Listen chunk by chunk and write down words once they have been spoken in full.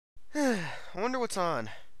I wonder what's on.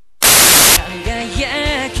 Hey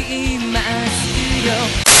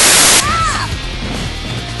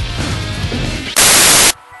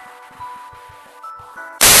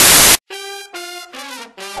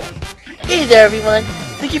there everyone!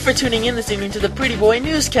 Thank you for tuning in this evening to the Pretty Boy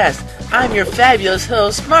Newscast. I'm your fabulous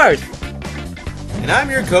host, Marth. And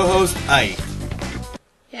I'm your co-host, Ike.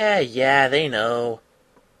 Yeah, they know.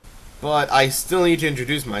 But I still need to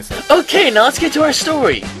introduce myself. Okay, now let's get to our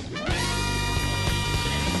story.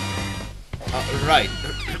 Right.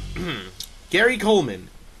 Gary Coleman,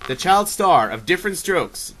 the child star of Diff'rent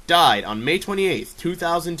Strokes, died on May 28th,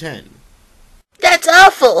 2010. That's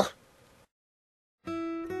awful!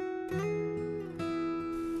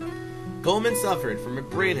 Coleman suffered from a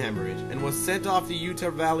brain hemorrhage and was sent off to Utah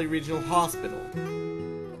Valley Regional Hospital.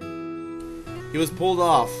 He was pulled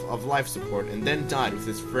off of life support and then died with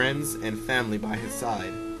his friends and family by his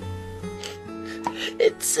side.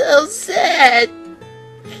 It's so sad!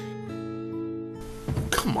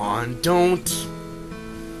 Come on, don't.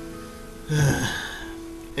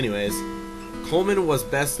 Anyways, Coleman was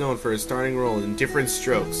best known for his starring role in Diff'rent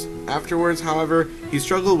Strokes. Afterwards, however, he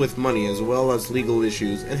struggled with money as well as legal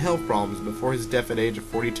issues and health problems before his death at age of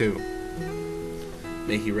 42.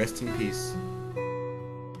 May he rest in peace.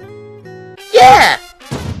 Yeah!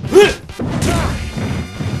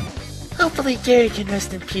 Hopefully Gary can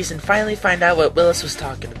rest in peace and finally find out what Willis was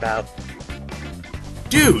talking about.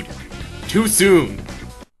 Dude! Too soon!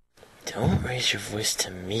 Don't raise your voice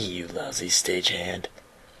to me, you lousy stagehand.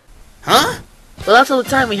 Huh? Well, that's all the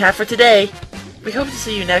time we have for today. We hope to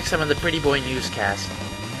see you next time on the Pretty Boy Newscast.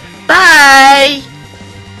 Bye!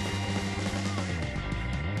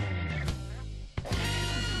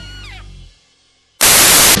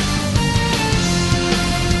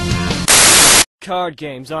 Card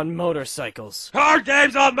games on motorcycles. Card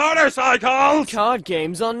games on motorcycles! Card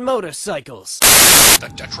games on motorcycles. The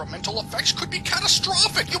detrimental effects could be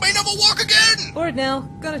catastrophic. You may never walk again. Bored now.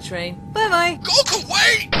 Gonna train. Bye-bye. Goku,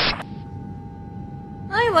 wait!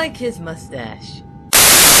 I like his mustache.